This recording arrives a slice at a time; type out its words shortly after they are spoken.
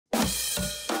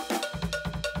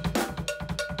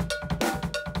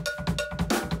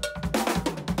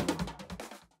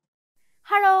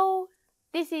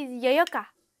this is YOYOKA.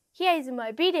 Here is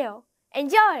my video.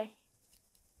 Enjoy!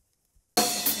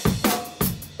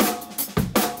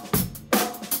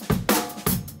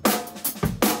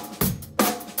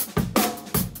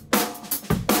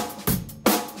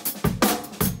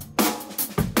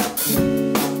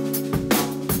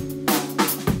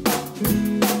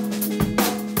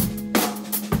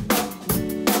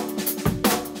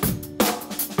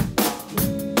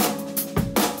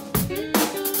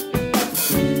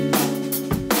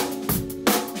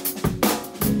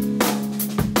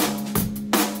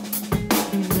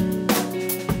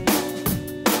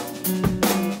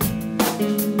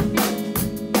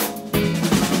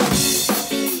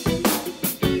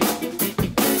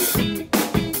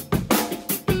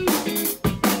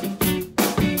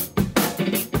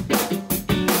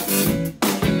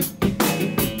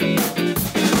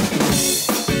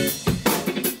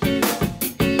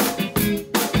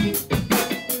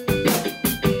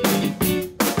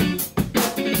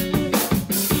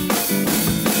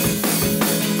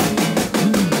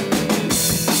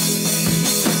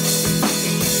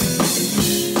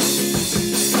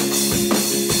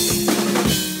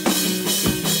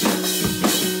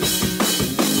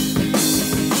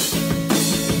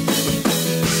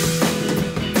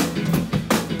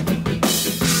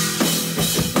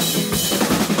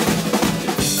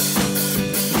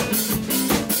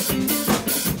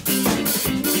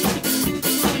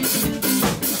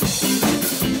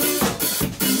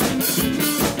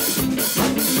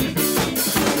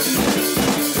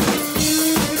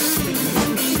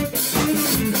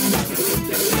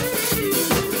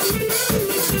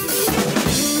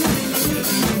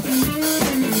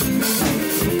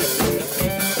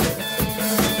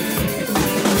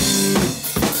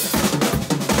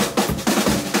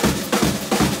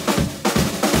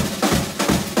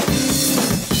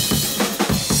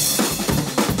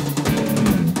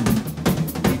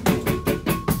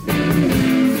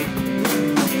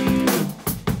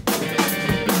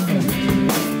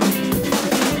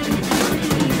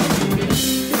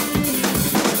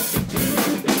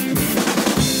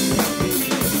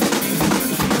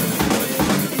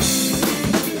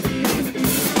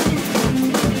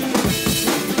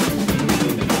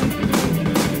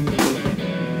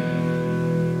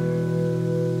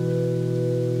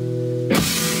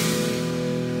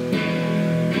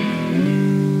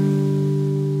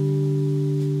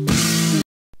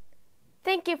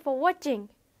 Thank you for watching.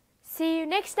 See you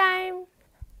next time.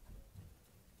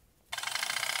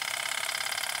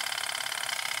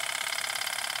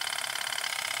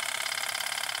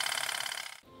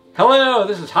 Hello,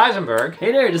 this is Heisenberg.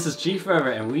 Hey there, this is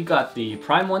GForever, and we got the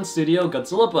Prime 1 Studio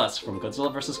Godzilla bus from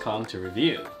Godzilla vs. Kong to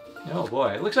review. Oh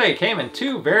boy, it looks like it came in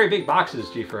two very big boxes,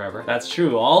 GForever. That's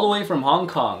true, all the way from Hong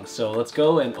Kong, so let's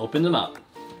go and open them up.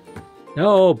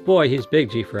 Oh boy, he's big,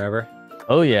 GForever.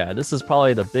 Oh yeah, this is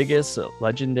probably the biggest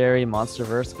legendary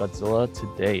MonsterVerse Godzilla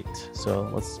to date. So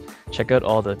let's check out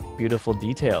all the beautiful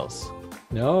details.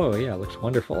 Oh yeah, it looks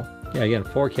wonderful. Yeah, again,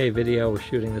 4K video, we're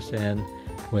shooting this in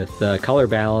with color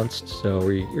balanced, so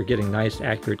you're getting nice,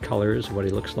 accurate colors of what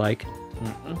he looks like.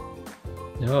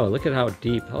 Oh, look at how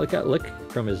deep. Look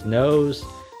from his nose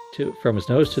to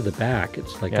the back.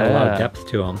 It's like got a lot of depth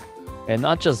to him. And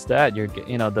not just that,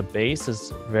 the base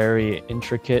is very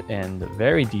intricate and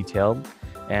very detailed,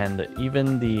 and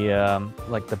even the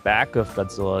like the back of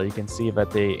Godzilla, you can see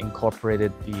that they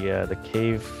incorporated the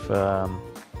cave,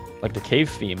 like the cave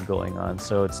theme going on.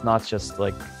 So it's not just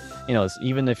like, it's,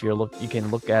 even if you can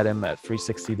look at him at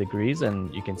 360 degrees,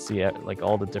 and you can see like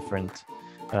all the different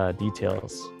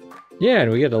details. Yeah,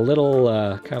 and we get a little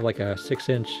kind of like a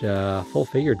 6-inch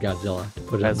full-figured Godzilla to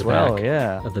put it in the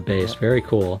back of the base. Very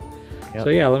cool. Yep. So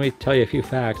yeah, let me tell you a few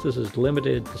facts. This is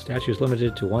limited. The statue is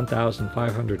limited to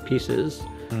 1,500 pieces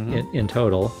in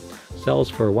total. Sells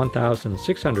for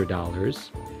 $1,600,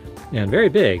 and very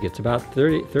big. It's about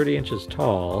 30 inches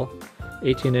tall,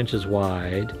 18 inches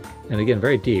wide, and again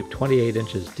very deep, 28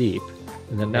 inches deep.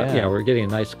 And then now, we're getting a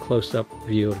nice close-up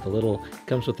view of the little.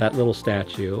 Comes with that little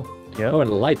statue. Yep. Oh, and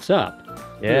it lights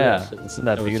up. Yeah, isn't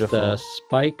that beautiful? The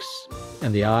spikes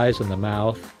and the eyes and the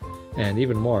mouth, and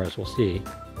even more, as we'll see.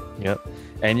 Yep.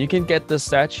 And you can get the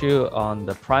statue on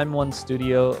the Prime 1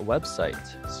 Studio website.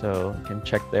 So you can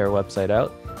check their website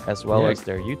out, as well as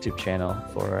their YouTube channel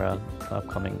for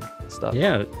upcoming stuff.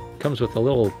 Yeah, it comes with a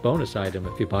little bonus item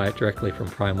if you buy it directly from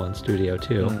Prime 1 Studio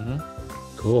too.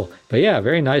 Cool. But yeah,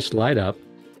 very nice light up.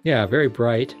 Yeah, very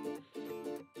bright.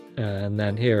 And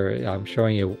then here, I'm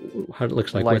showing you how it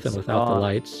looks like with and without the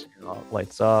lights.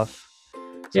 Lights off.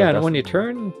 So yeah, and when you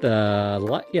turn the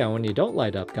light, when you don't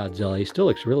light up Godzilla, he still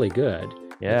looks really good.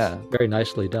 Yeah. It's very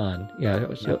nicely done.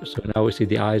 Yeah. So now we see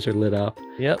the eyes are lit up.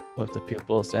 Yep, with the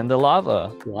pupils and the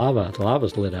lava. The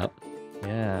lava's lit up.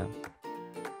 Yeah.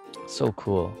 So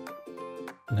cool.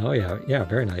 Oh yeah, yeah,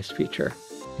 very nice feature.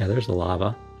 Yeah, there's the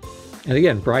lava. And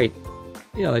again, bright.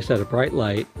 Yeah, like I said, a bright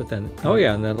light, but then, oh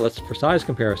yeah, and then for size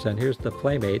comparison, here's the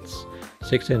Playmates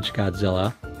 6-inch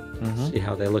Godzilla. See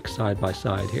how they look side by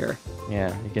side here.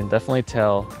 Yeah, you can definitely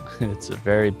tell it's a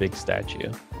very big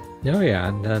statue. Oh yeah,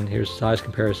 and then here's size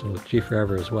comparison with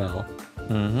GForever as well.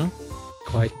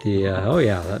 Quite the, oh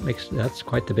yeah, that's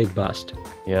quite the big bust.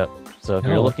 Yep. So if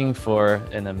you're looking for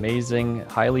an amazing,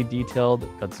 highly detailed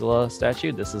Godzilla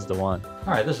statue, this is the one.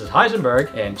 Alright, this is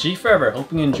Heisenberg and GForever.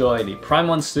 Hoping you enjoy the Prime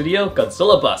 1 Studio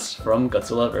Godzilla bus from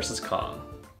Godzilla vs. Kong.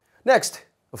 Next,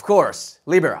 of course,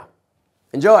 Libera.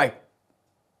 Enjoy!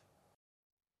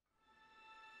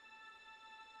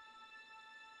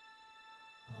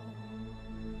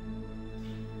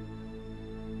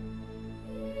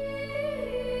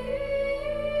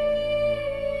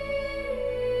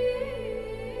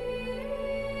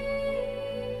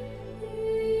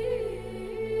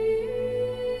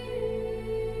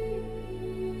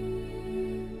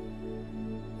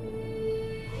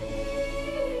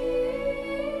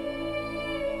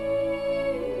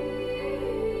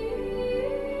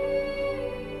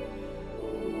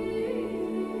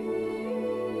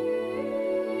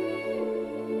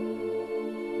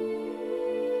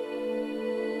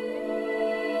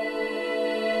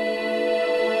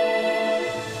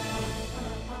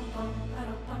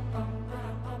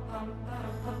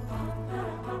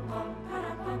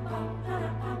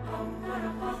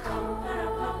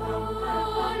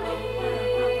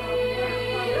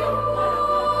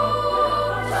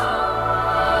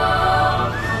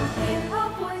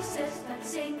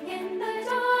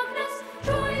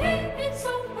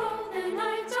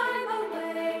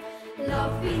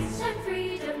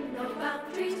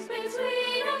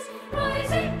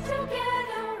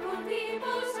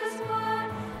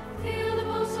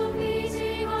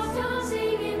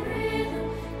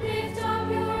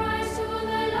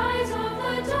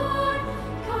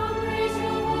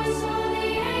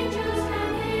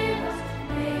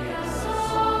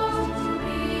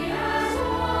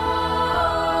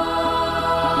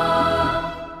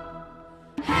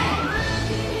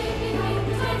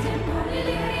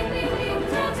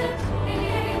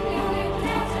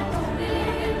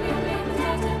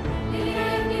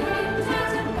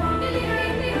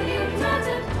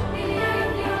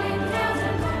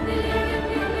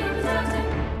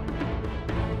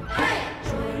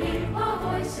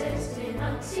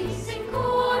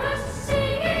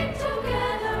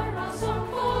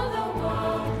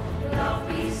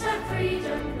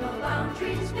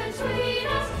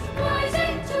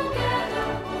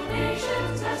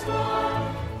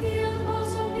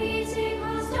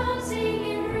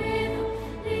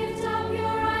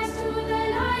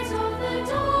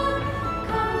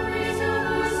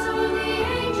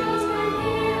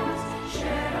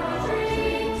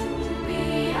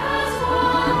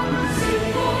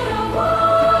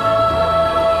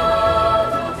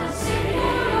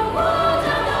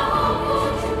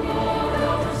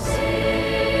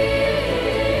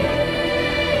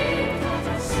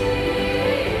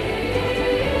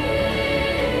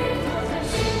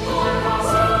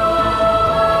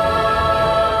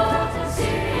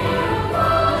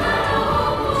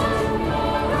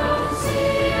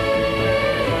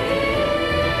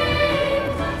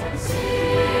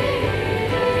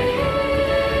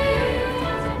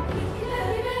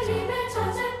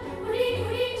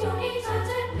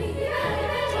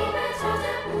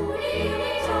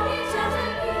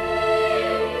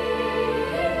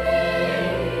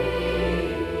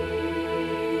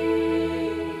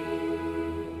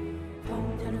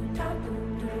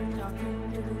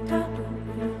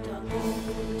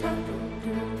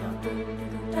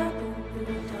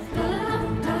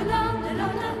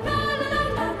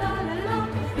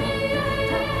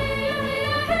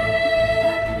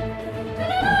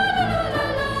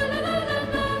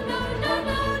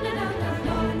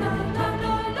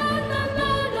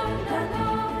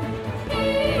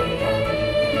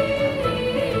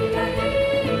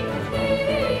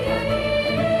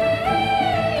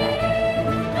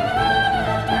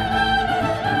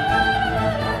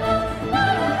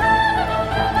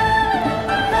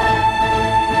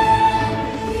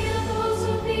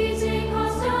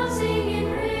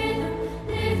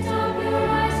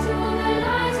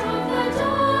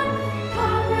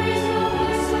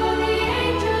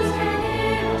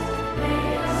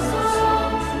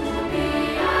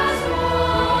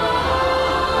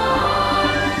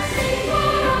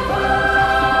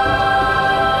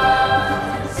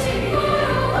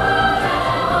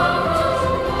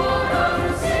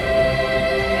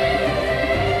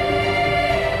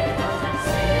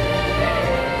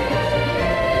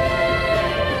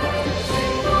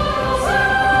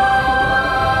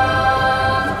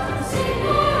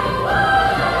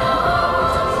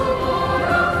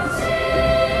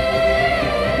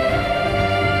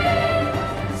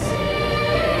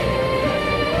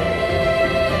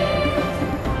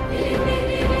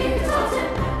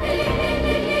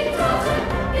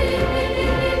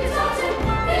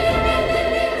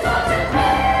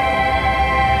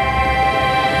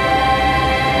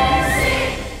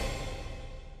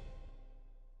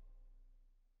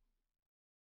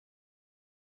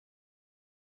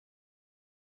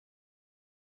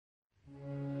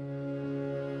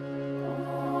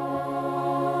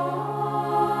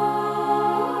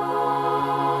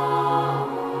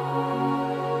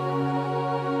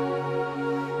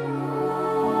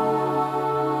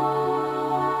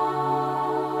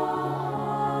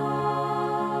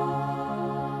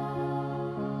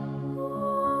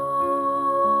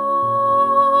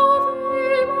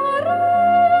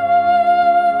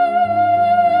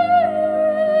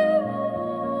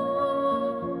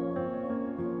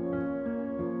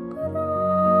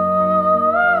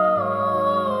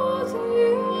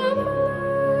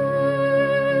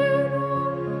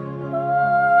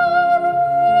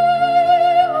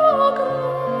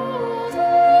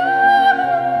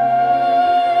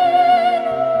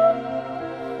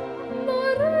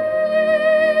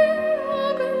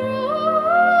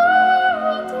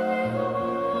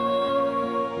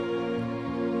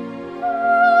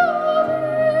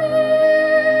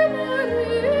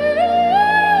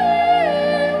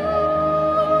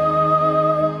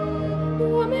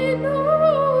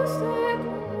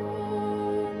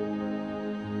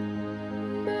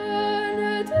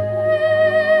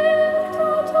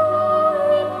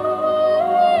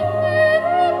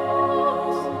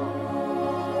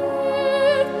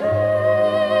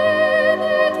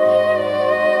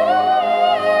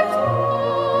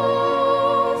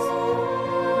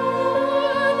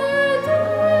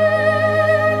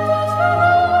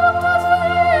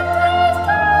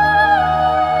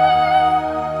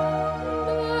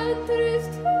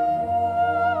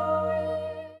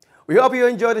 We hope you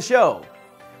enjoy the show.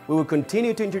 We will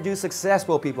continue to introduce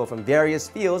successful people from various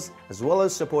fields, as well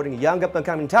as supporting young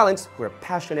up-and-coming talents who are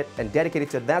passionate and dedicated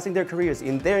to advancing their careers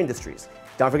in their industries.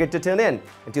 Don't forget to tune in.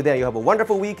 Until then, you have a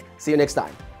wonderful week. See you next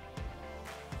time.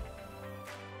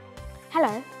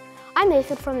 Hello, I'm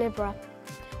Nathan from Libera.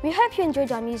 We hope you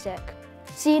enjoyed our music.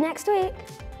 See you next week.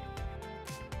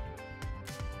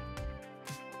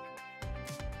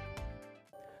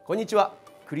 こんにちは。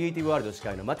クリエイティブワールド司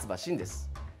会の松葉真です。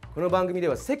この番組で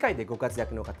は世界でご活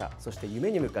躍の方、そして夢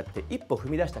に向かって一歩踏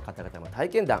み出した方々の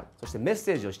体験談、そしてメッ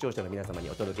セージを視聴者の皆様に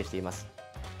お届けしています。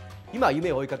今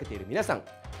夢を追いかけている皆さん、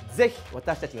ぜひ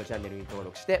私たちのチャンネルに登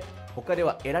録して、他で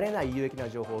は得られない有益な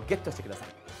情報をゲットしてください。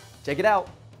Check it out!